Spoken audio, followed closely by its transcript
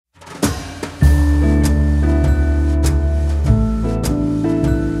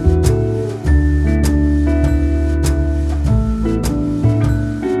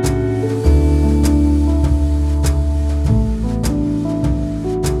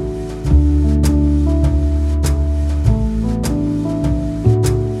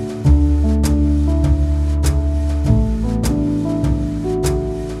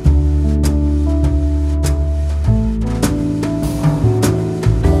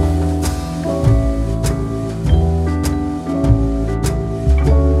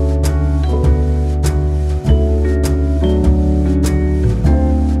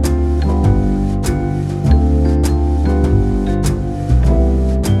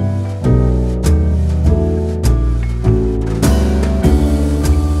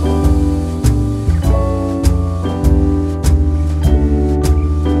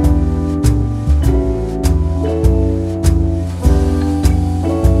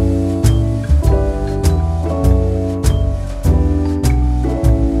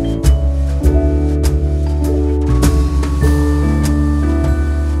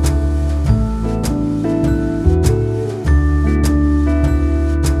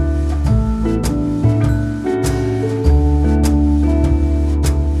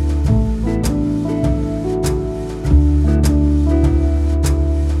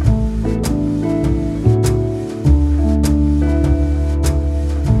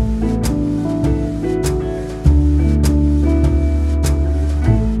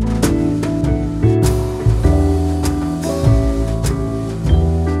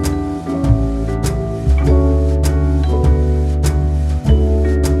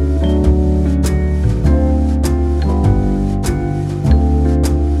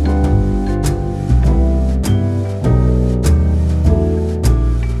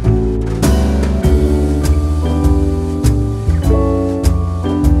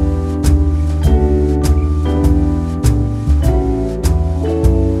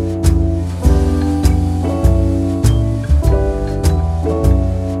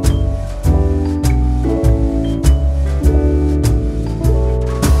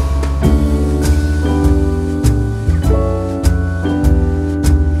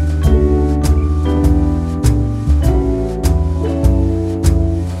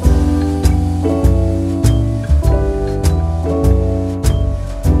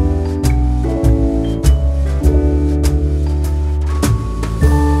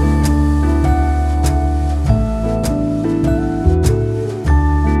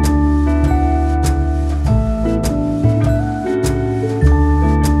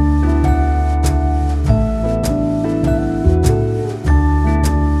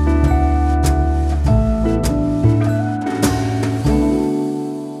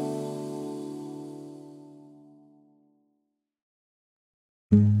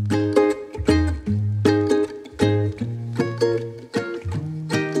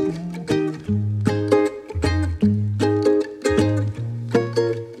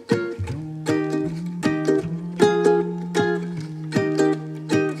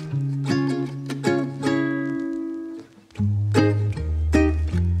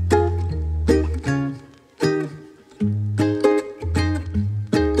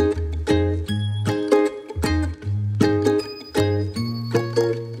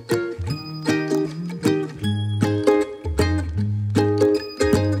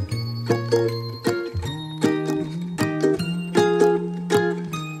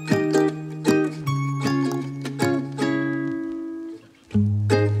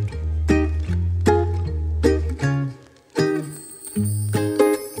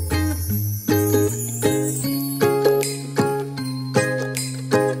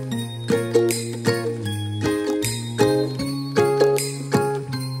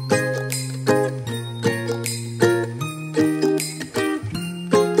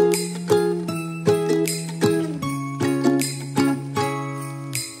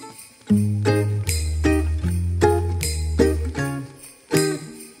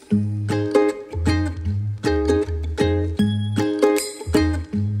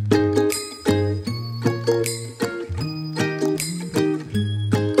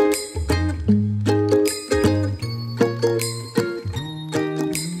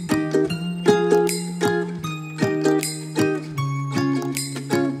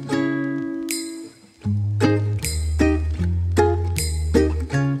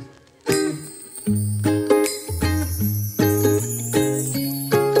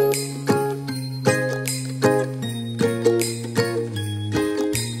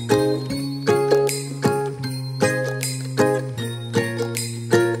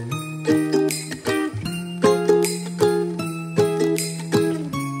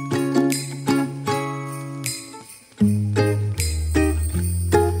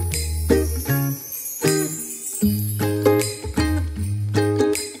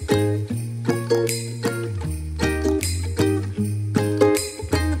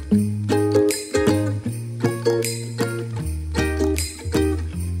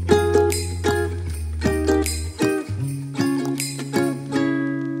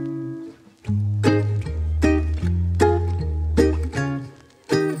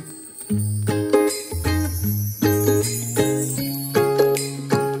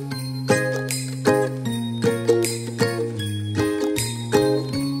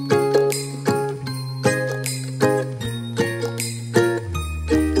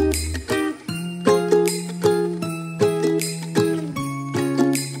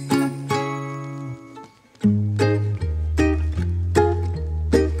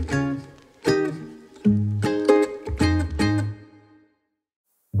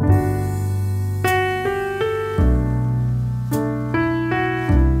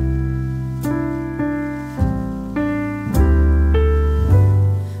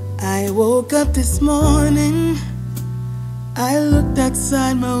this morning, I looked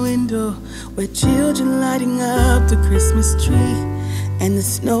outside my window where children lighting up the Christmas tree, and the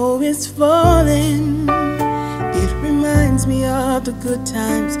snow is falling. It reminds me of the good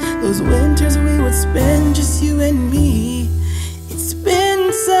times, those winters we would spend just you and me. It's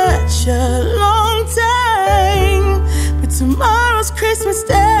been such a long time, but tomorrow's Christmas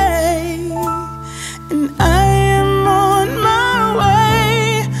Day, and I am on my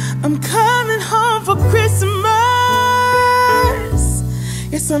way. I'm coming home for Christmas.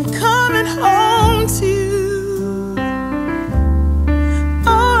 Yes, I'm coming home to you.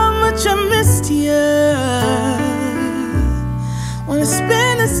 Oh, how much I missed you. Wanna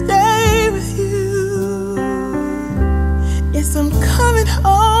spend this day with you. Yes, I'm coming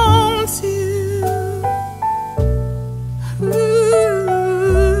home to you. Ooh.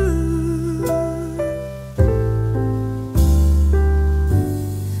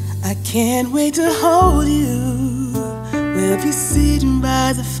 I can't wait to hold you. We'll be sitting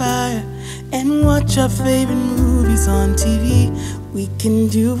by the fire and watch our favorite movies on TV. We can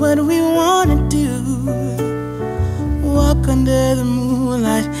do what we wanna do. Walk under the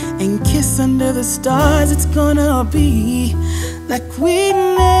moonlight and kiss under the stars. It's gonna be like we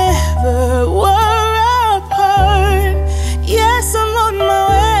never were apart. Yes, I'm on my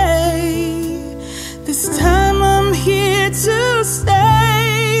way. This time I'm here to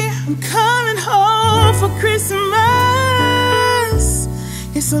stay. I'm coming home for Christmas.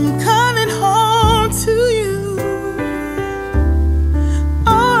 Yes, I'm coming home to you.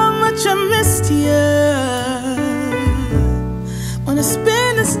 Oh, how much I missed you. Wanna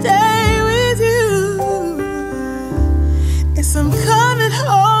spend this day with you. Yes, I'm coming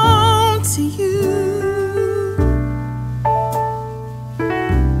home to you.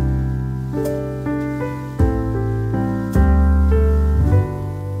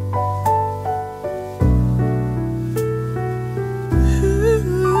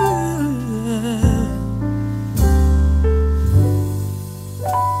 Ooh.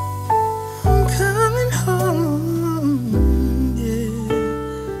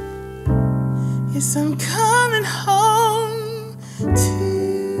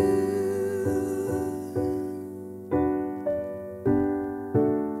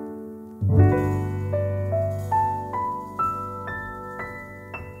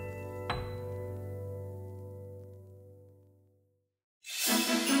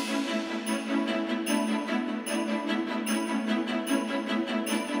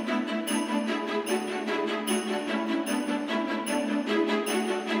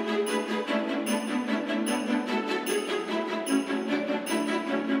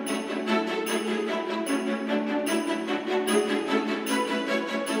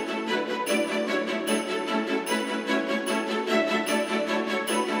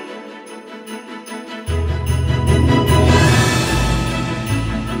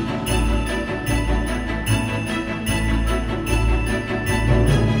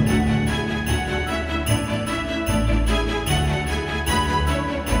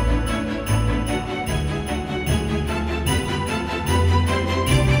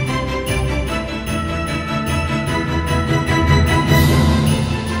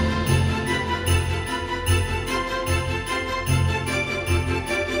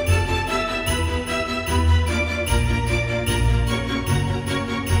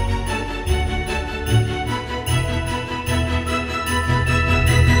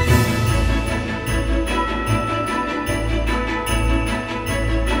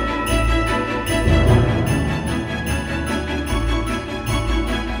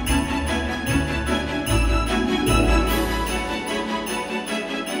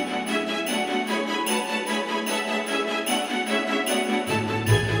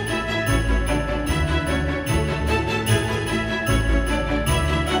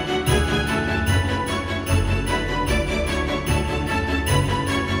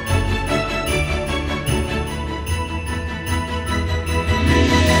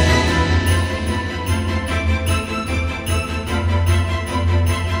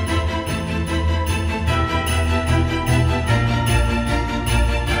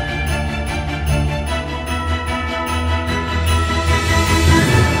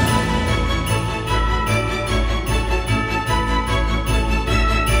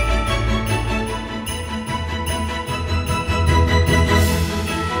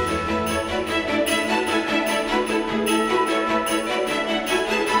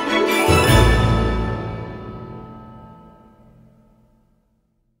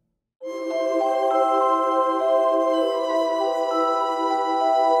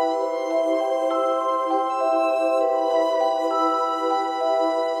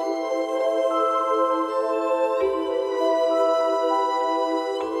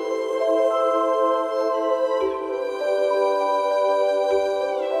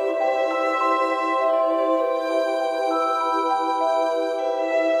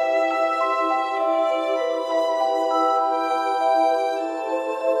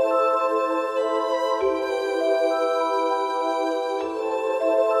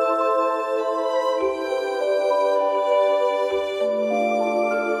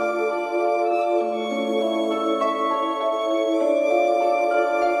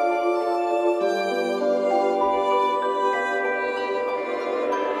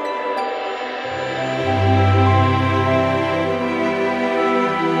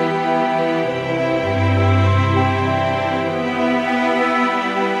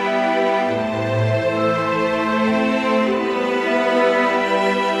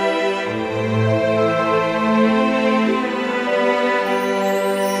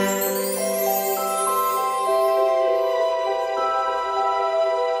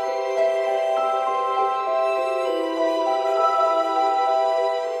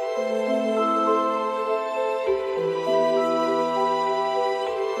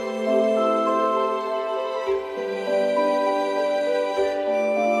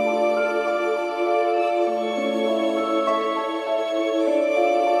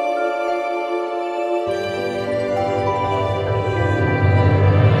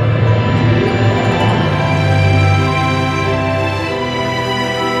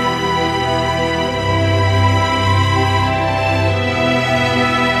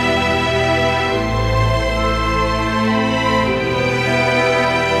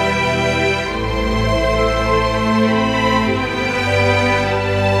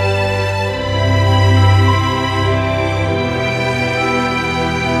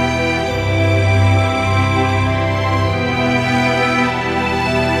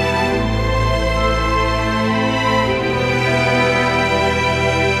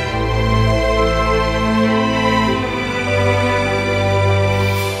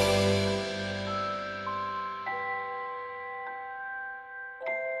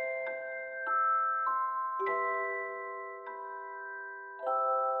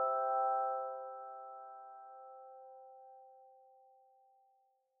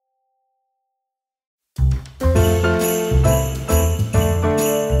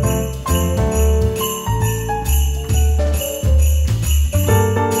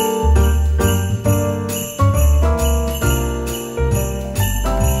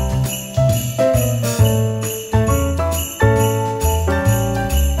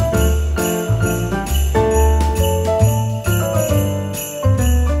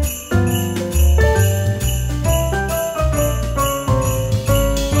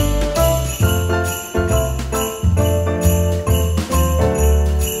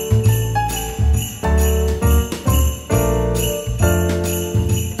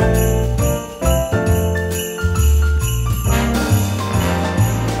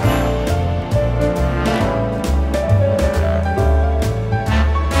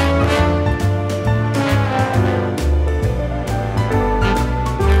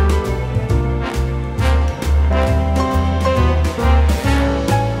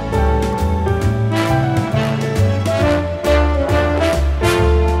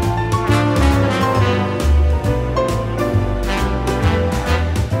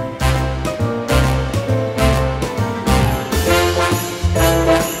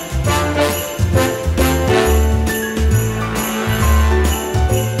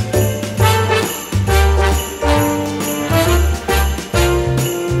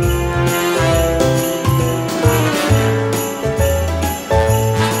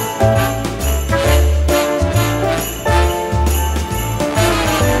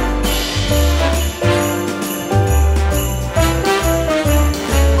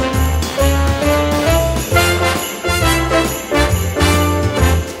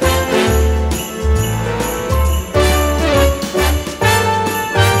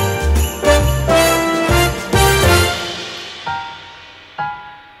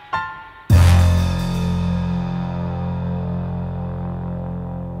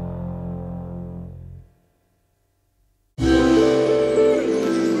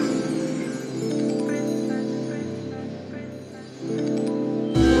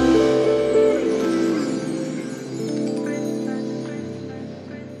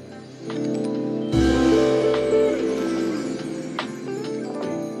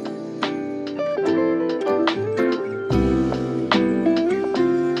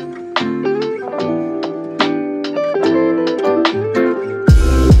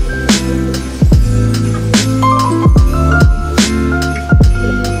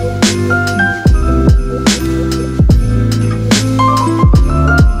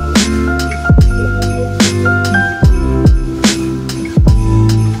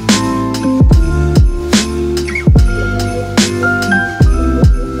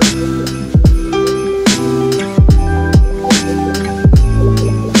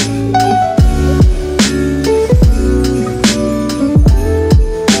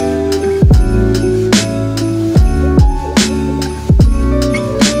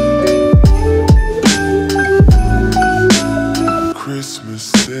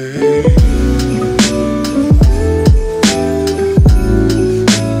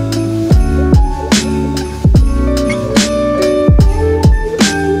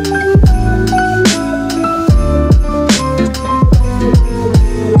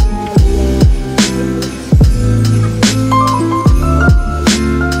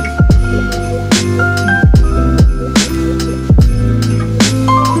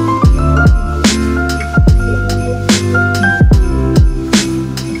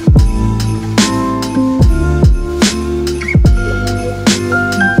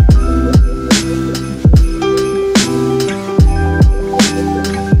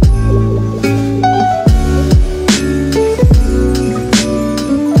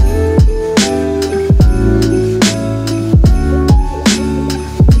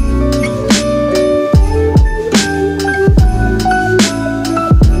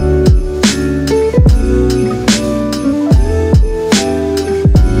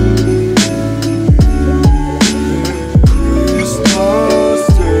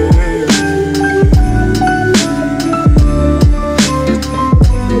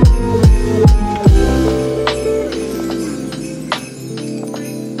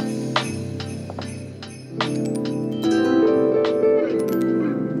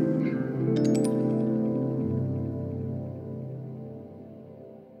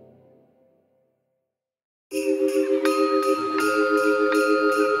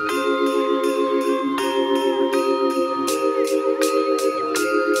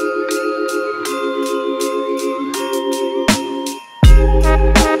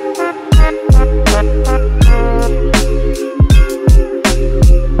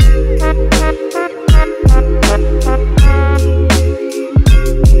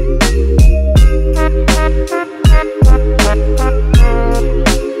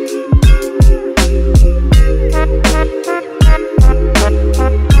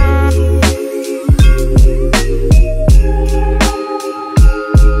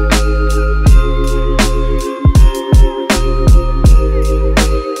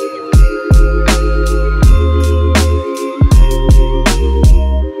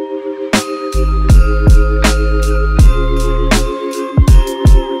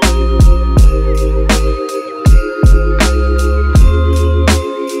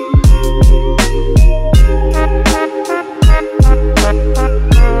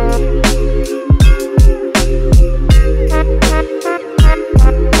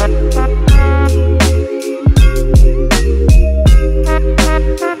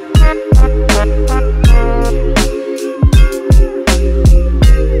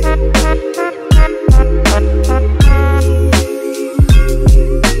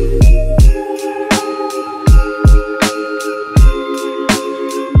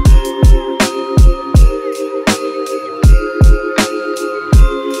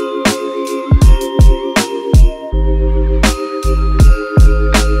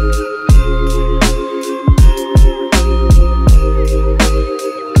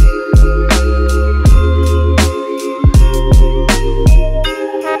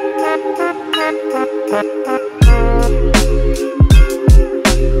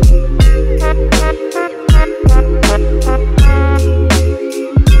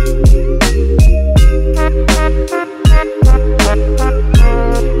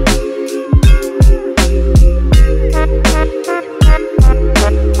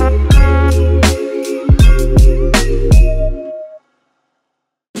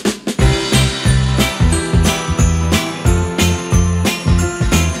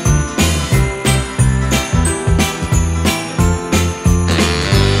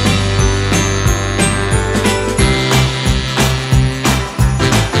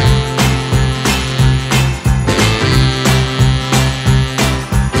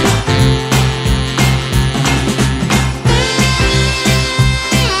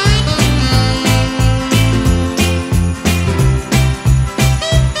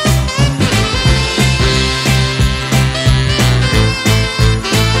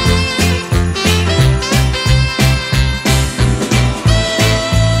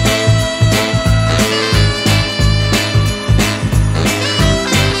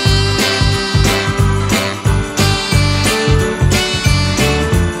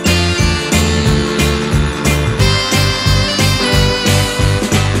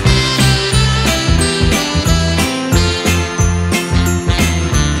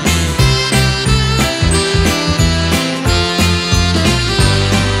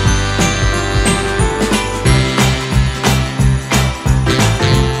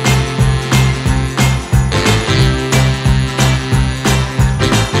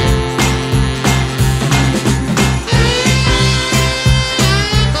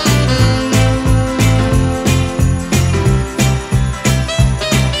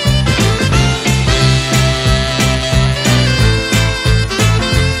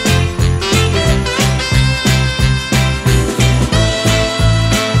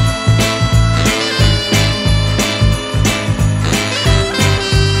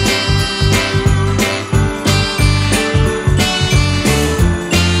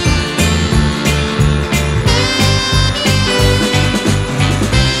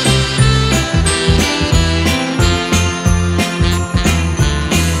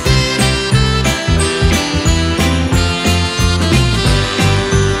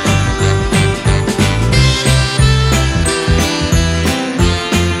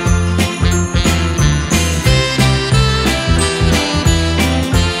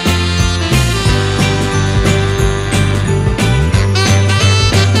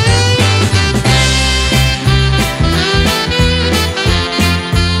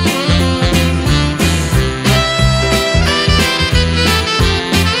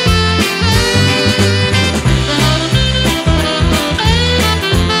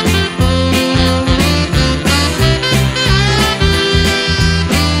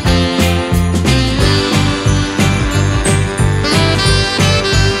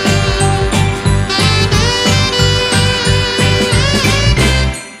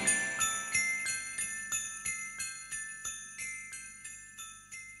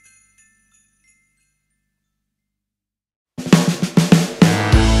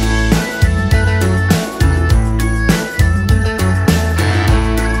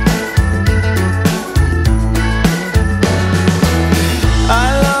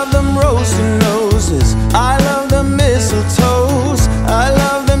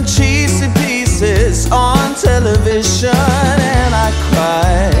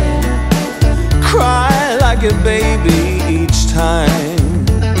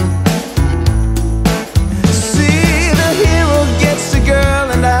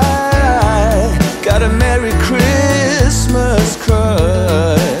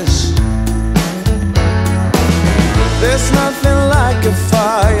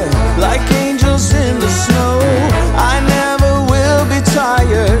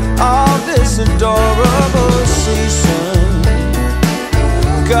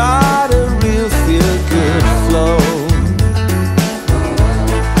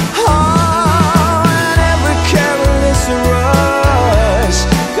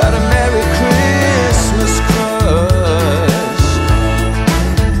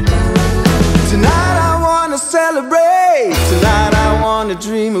 wanna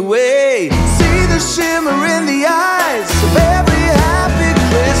dream away. See the shimmer in the eyes of every happy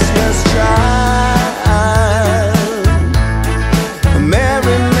Christmas child.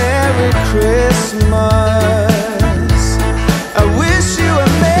 Merry, Merry Christmas. I wish you a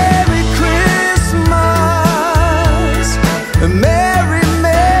Merry Christmas. A Merry,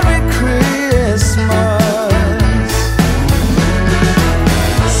 Merry Christmas.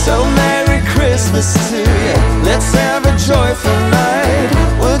 So Merry Christmas to you. Let's have a joyful night.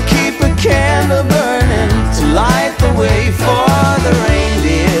 We'll keep a candle burning to light the way for the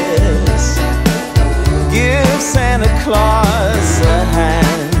reindeers. Give Santa Claus a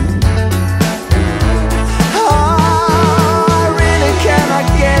hand. Oh, I really cannot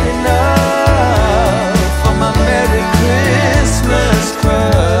get enough of my Merry Christmas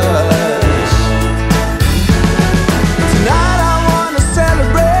crush. Tonight I wanna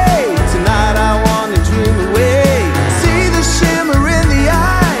celebrate. Tonight I wanna dream away. See the shimmer in the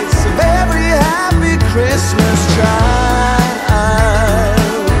eyes of every happy Christmas child.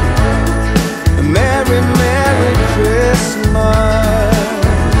 Merry, Merry Christmas.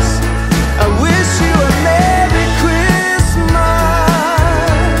 I wish you a Merry Christmas.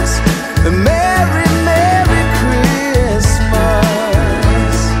 A Merry, Merry Christmas.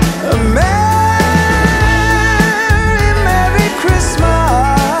 A Merry, Merry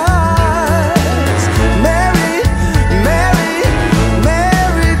Christmas. Merry, Merry,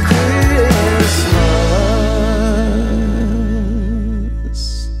 Merry Christmas.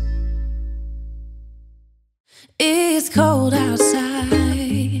 It's cold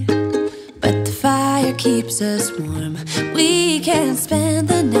outside, but the fire keeps us warm. We can spend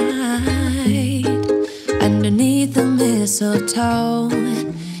the night underneath the mistletoe.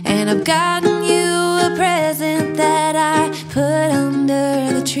 And I've gotten you a present that I put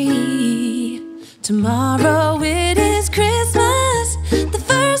under the tree. Tomorrow it is Christmas, the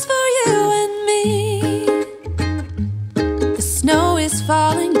first for you and me. The snow is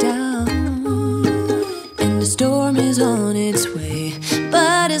falling down and the storm is on its way.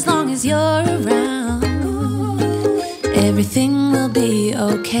 But as long as you're around, everything will be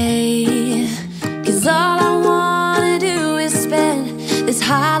okay. 'Cause all I wanna do is spend this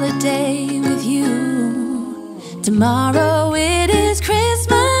holiday with you. Tomorrow it is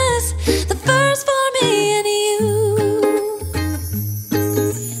Christmas, the first for me and you.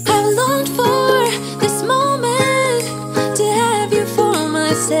 I've longed for this moment to have you for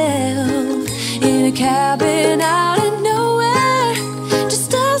myself, in a cabin out in nowhere,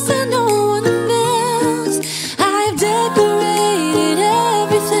 just us and no one else. I've decorated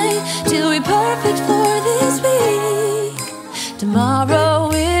everything to be perfect for this week.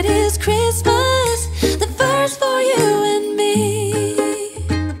 Tomorrow it is Christmas, the first for you and me.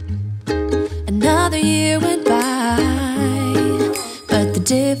 Another year went by, but the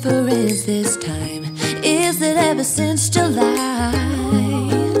difference this time is that ever since July,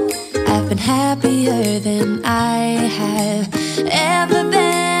 I've been happier than I have ever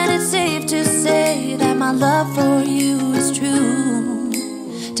been. It's safe to say that my love for you is true.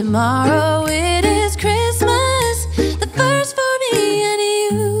 Tomorrow it is Christmas, the first for me and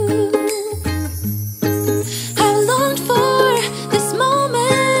you. I've longed for this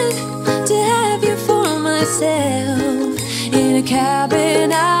moment to have you for myself, in a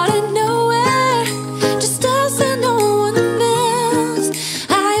cabin out in nowhere, just us and no one else.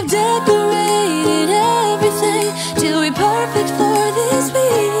 I've decorated everything to be perfect for this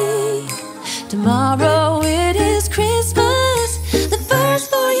week. Tomorrow it is Christmas, the first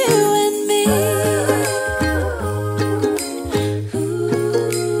for you and me.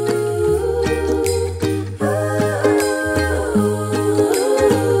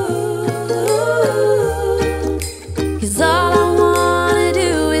 Cause all I wanna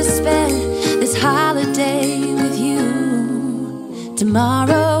do is spend this holiday with you.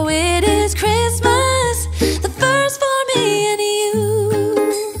 Tomorrow it is Christmas, the first for me and you.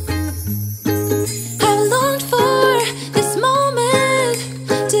 I've longed for this moment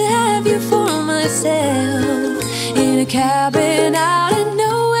to have you for myself, in a cabin out in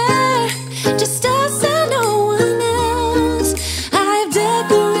nowhere, just us and no one else. I've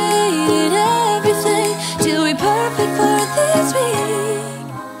decorated everything to be perfect for this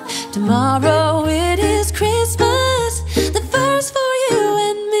week. Tomorrow it is Christmas, the first for you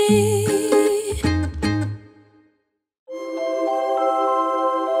and me.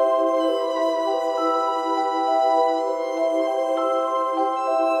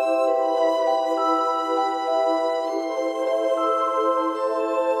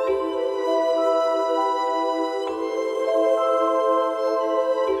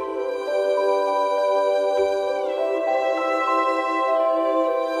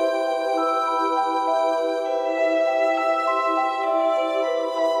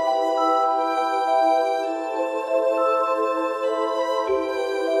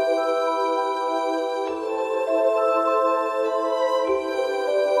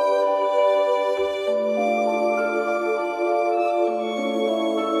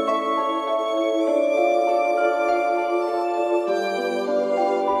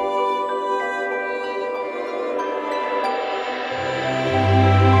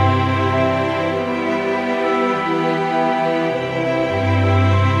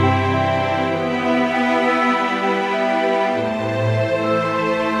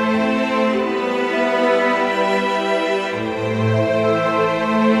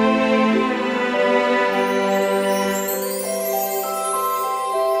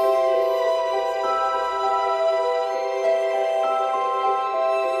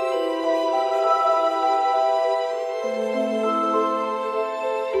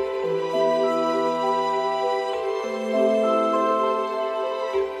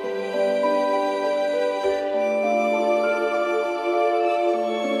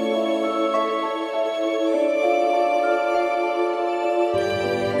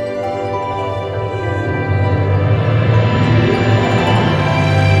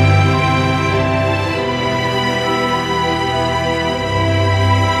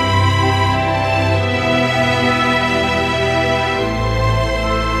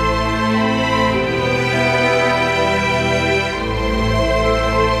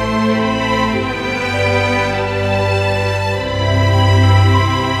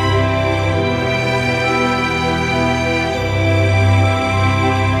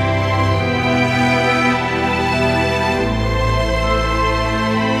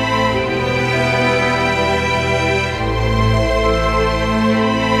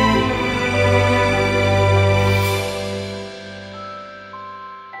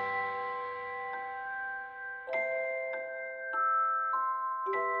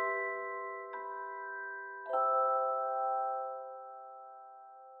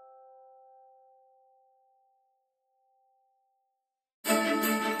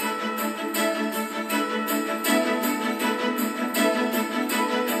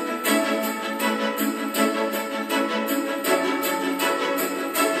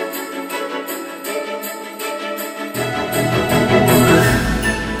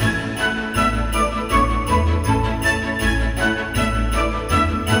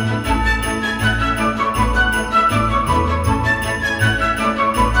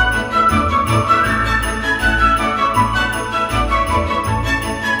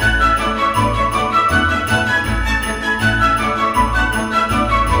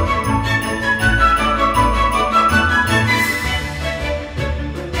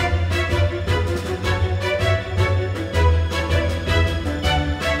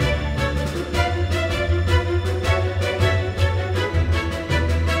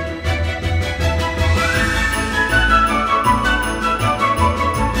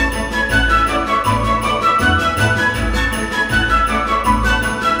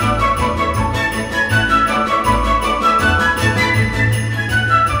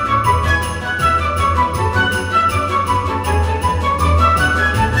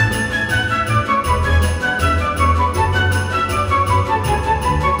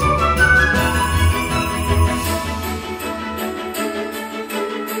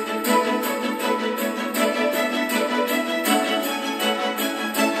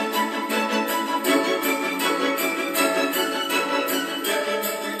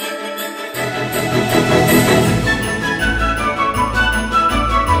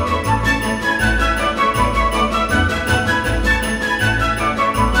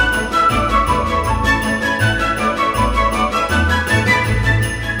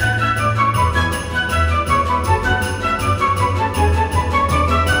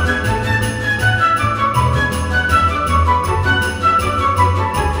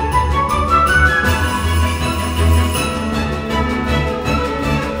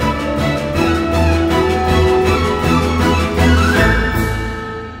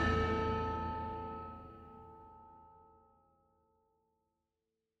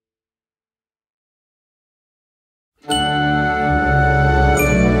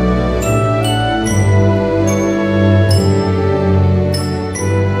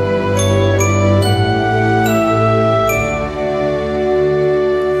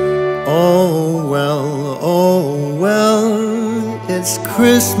 it's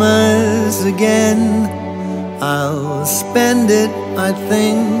Christmas again. I'll spend it, I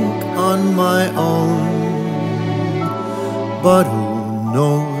think, on my own. But who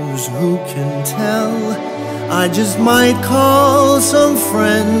knows, who can tell? I just might call some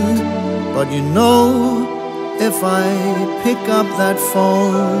friend. But you know, if I pick up that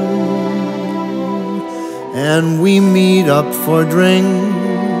phone and we meet up for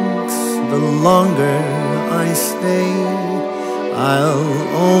drinks, the longer I stay, I'll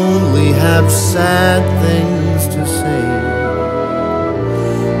only have sad things to say.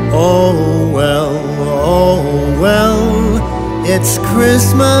 Oh well, it's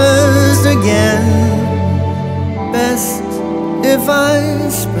Christmas again. Best if I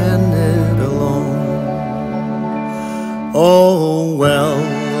spend it alone. Oh well,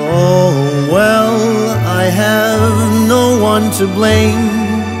 I have no one to blame.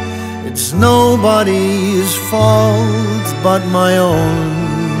 It's nobody's fault but my own.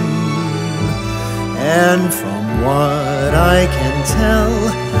 And from what I can tell,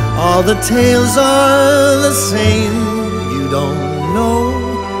 all the tales are the same. You don't know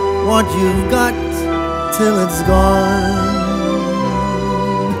what you've got till it's gone.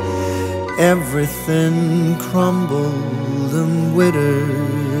 Everything crumbled and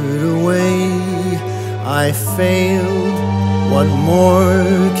withered away. I failed, what more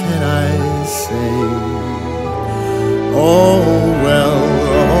can I say? Oh well,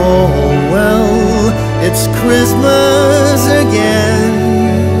 it's Christmas again.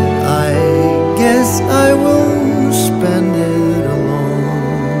 I guess I will spend it alone.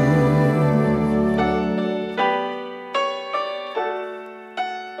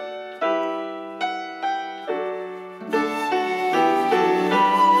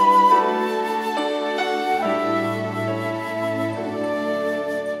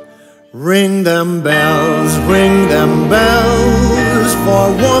 Ring them bells for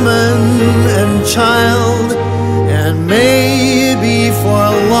woman and child, and maybe for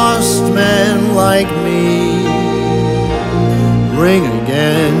a lost man like me. Ring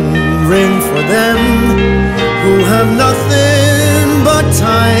again, ring for them who have nothing but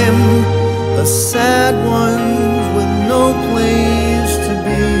time, the sad ones with no place to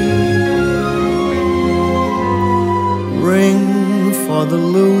be. Ring for the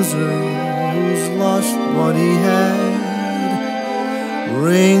loser who's lost what he had.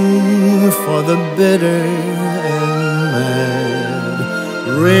 Ring for the bitter and mad.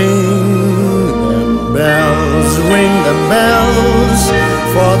 Ring them bells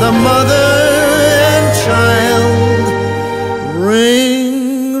for the mother and child.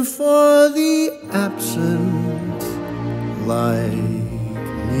 Ring for the absent like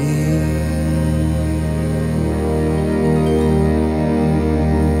me.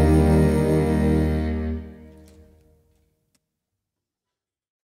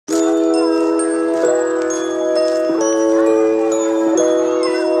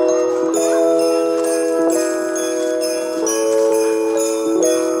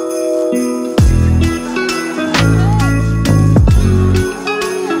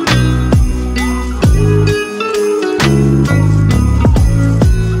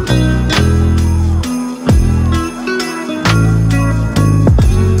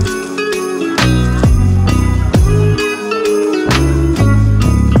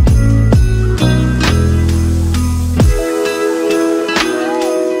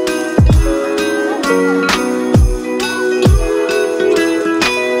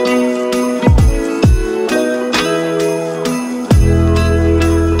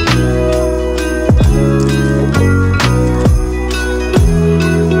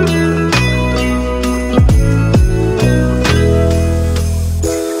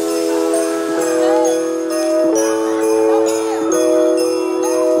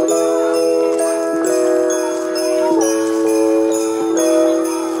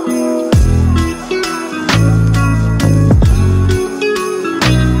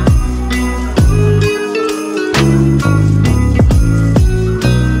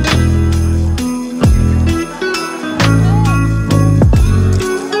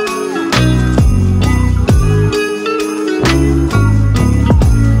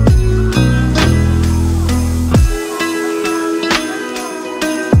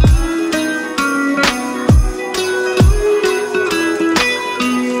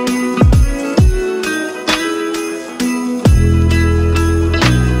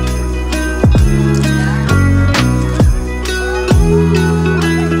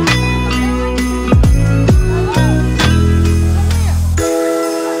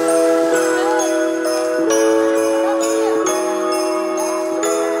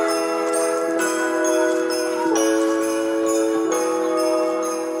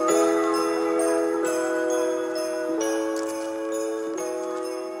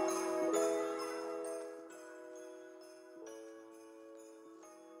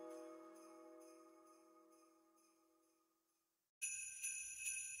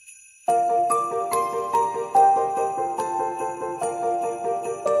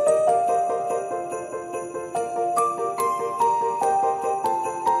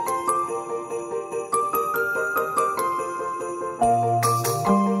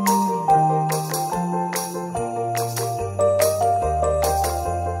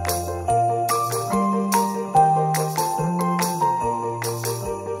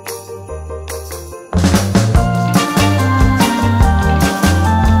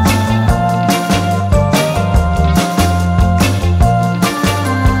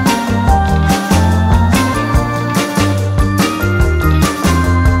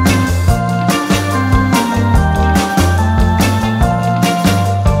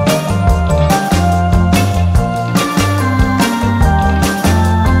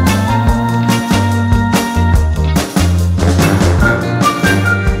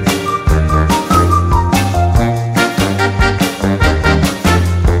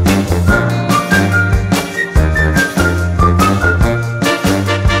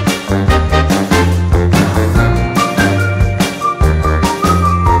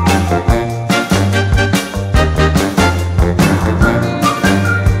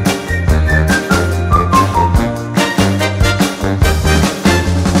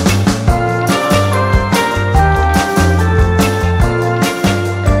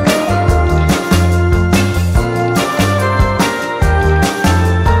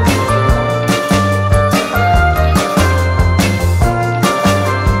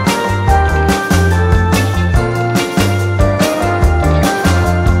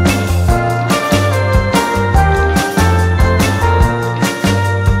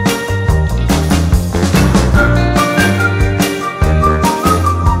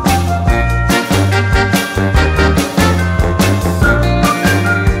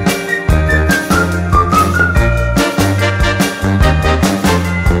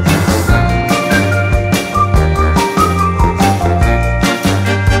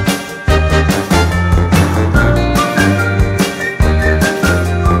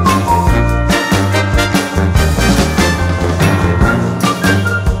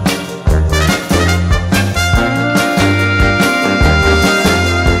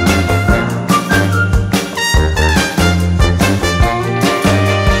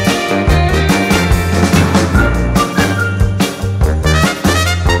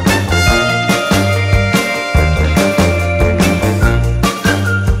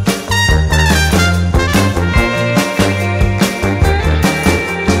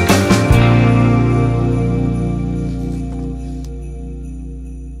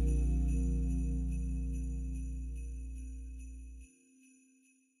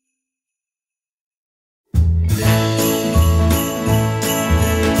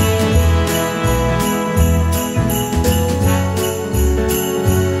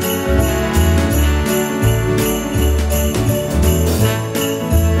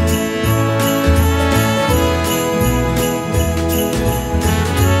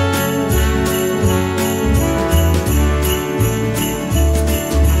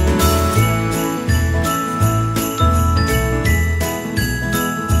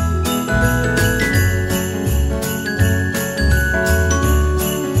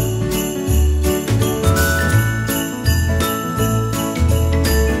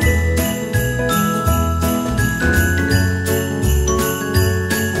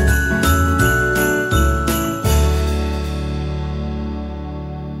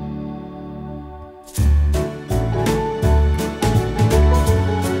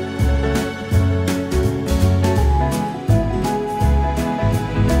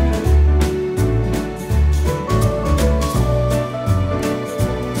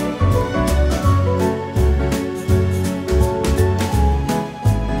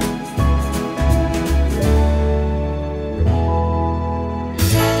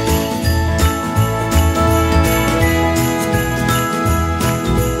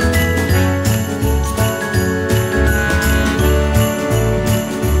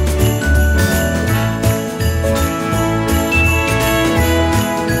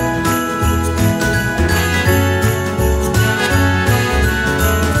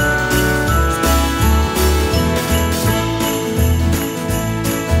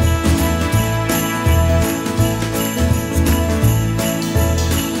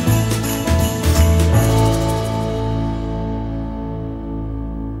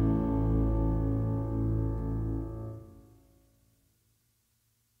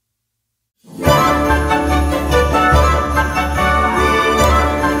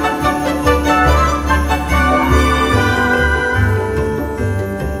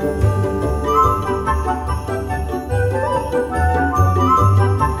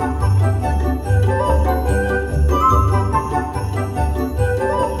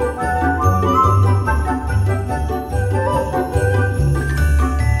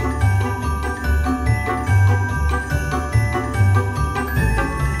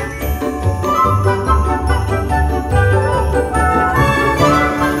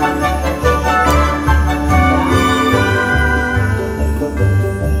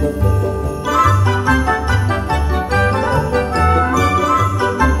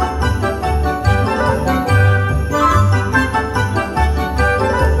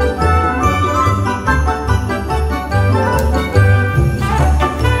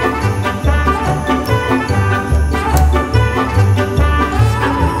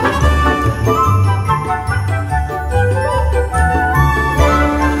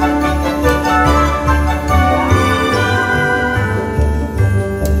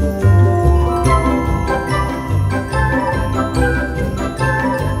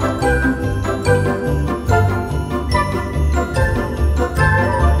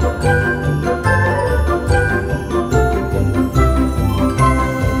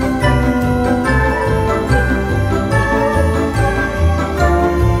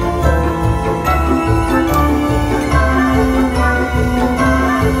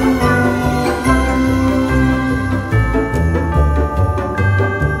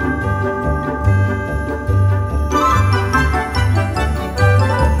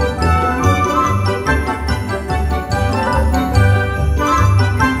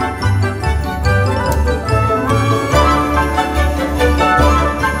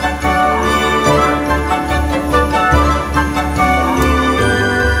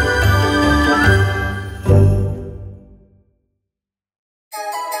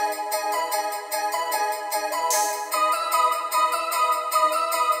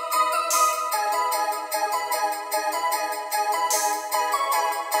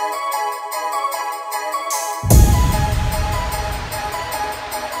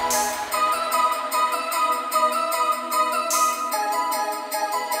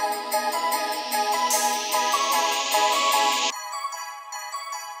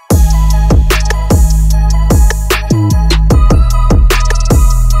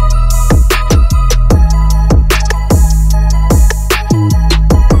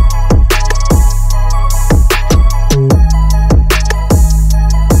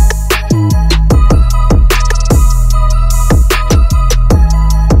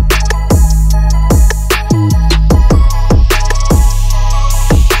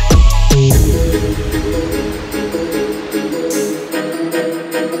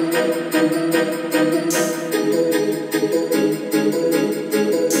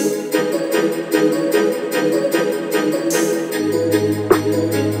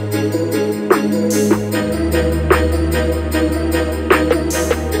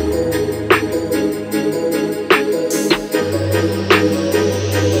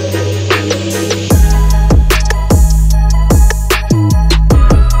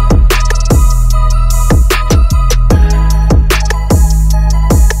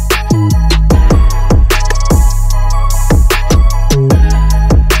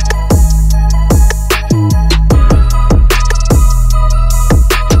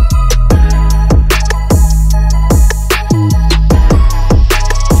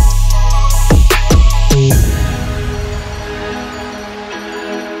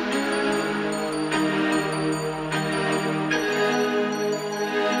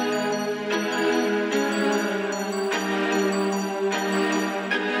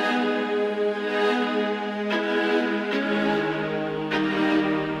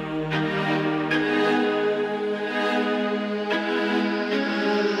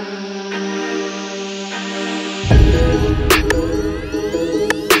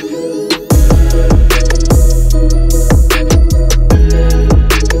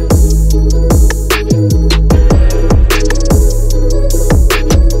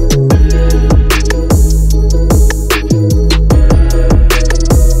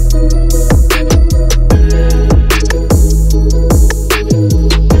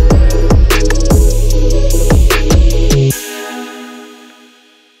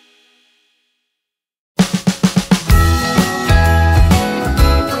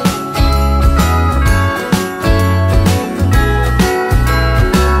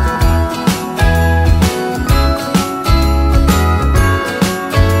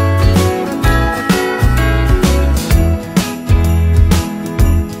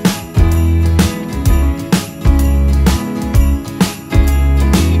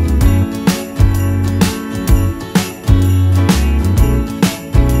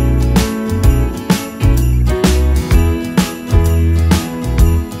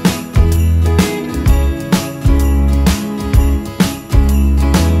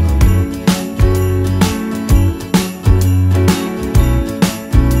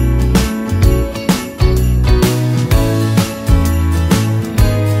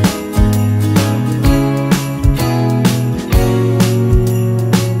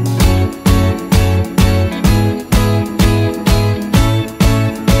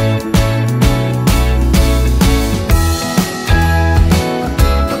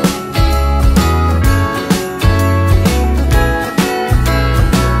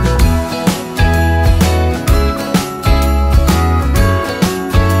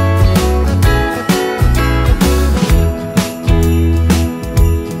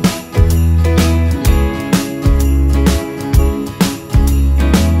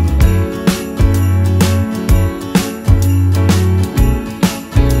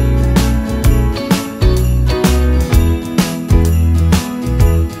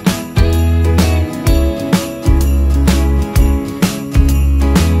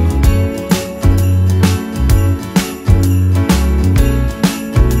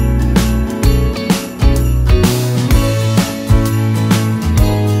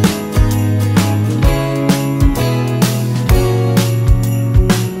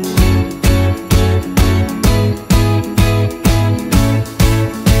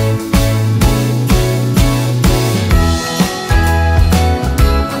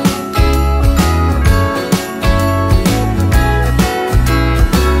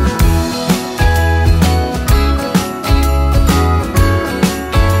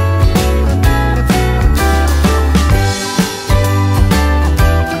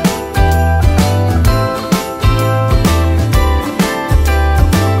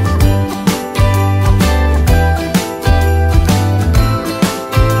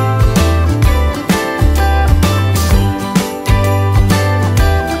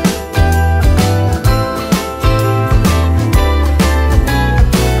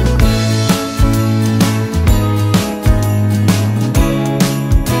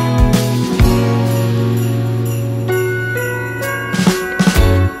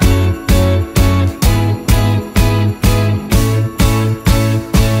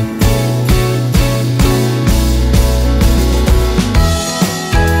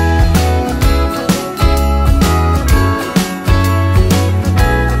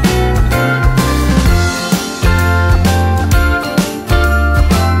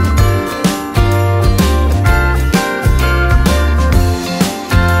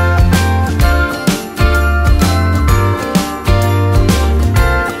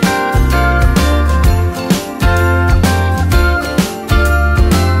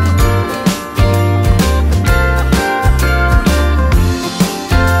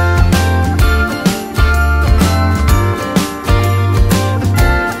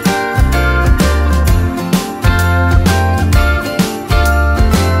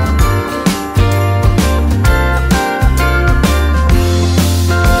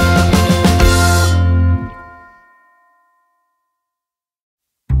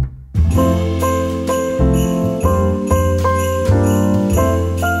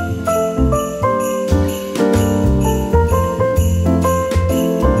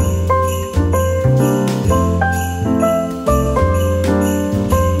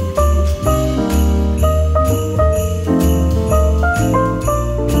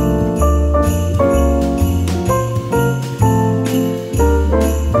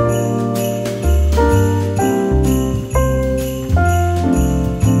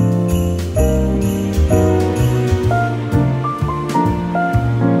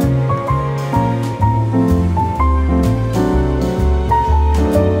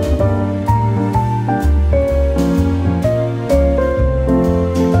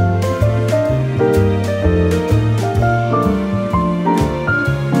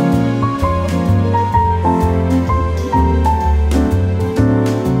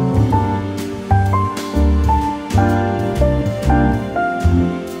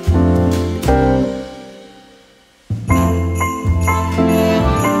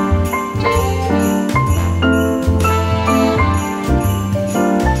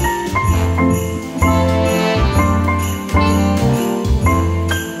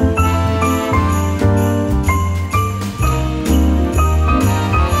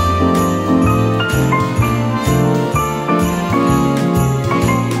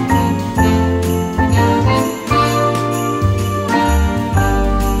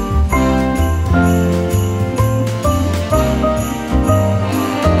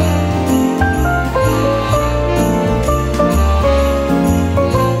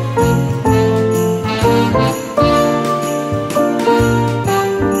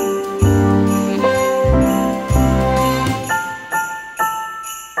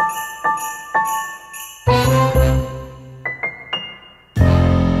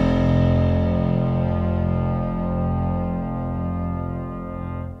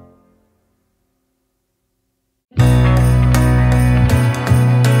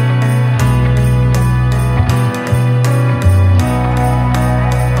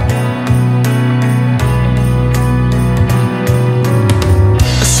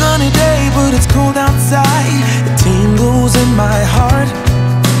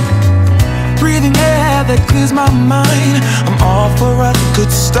 clears my mind. I'm all for a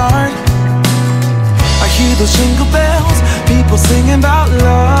good start. I hear those jingle bells, people singing about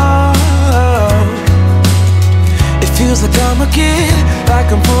love. It feels like I'm a kid, like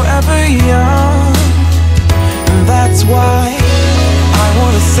I'm forever young. And that's why I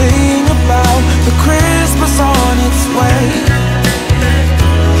wanna sing about the Christmas on its way.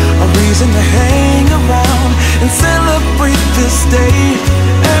 A reason to hang around and celebrate this day.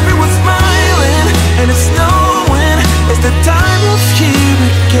 Everyone's smiling and it's snowing. It's the time of year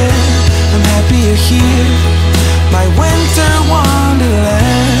again. I'm happy you're here, my winter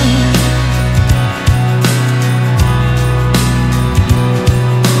wonderland.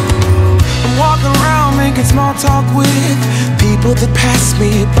 I'm walking around making small talk with people that pass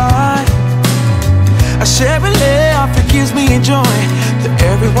me by. I share a laugh, it gives me joy that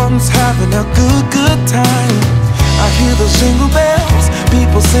everyone's having a good time. I hear those jingle bells,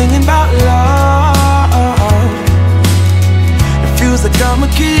 people singing about love. It feels like I'm a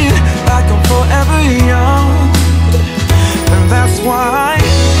kid, like I'm forever young. And that's why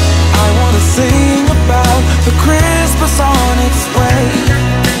I wanna sing about the Christmas on its way.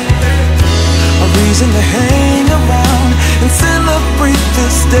 A reason to hang around and celebrate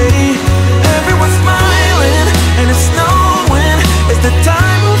this day. Everyone's smiling and it's snowing. It's the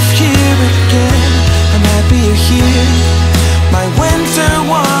time of year again. I'm happy you're here, my winter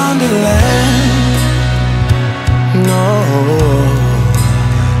wonderland. No,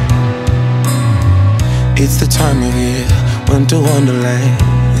 it's the time of year, winter wonderland.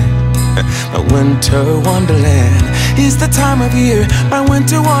 My winter wonderland. It's the time of year, my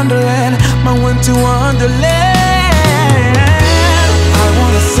winter wonderland, my winter wonderland. I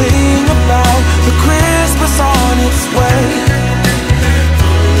wanna sing about the Christmas on its way.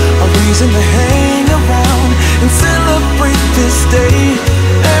 A reason to hang around and celebrate this day.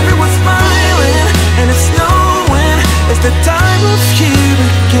 Everyone's smiling and it's snowing. It's the time of year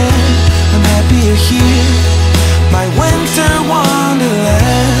again. I'm happy you're here, my winter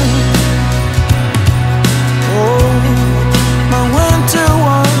wonderland. Oh, my winter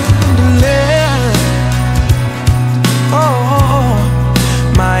wonderland. Oh,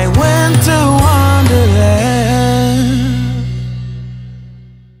 my winter wonderland.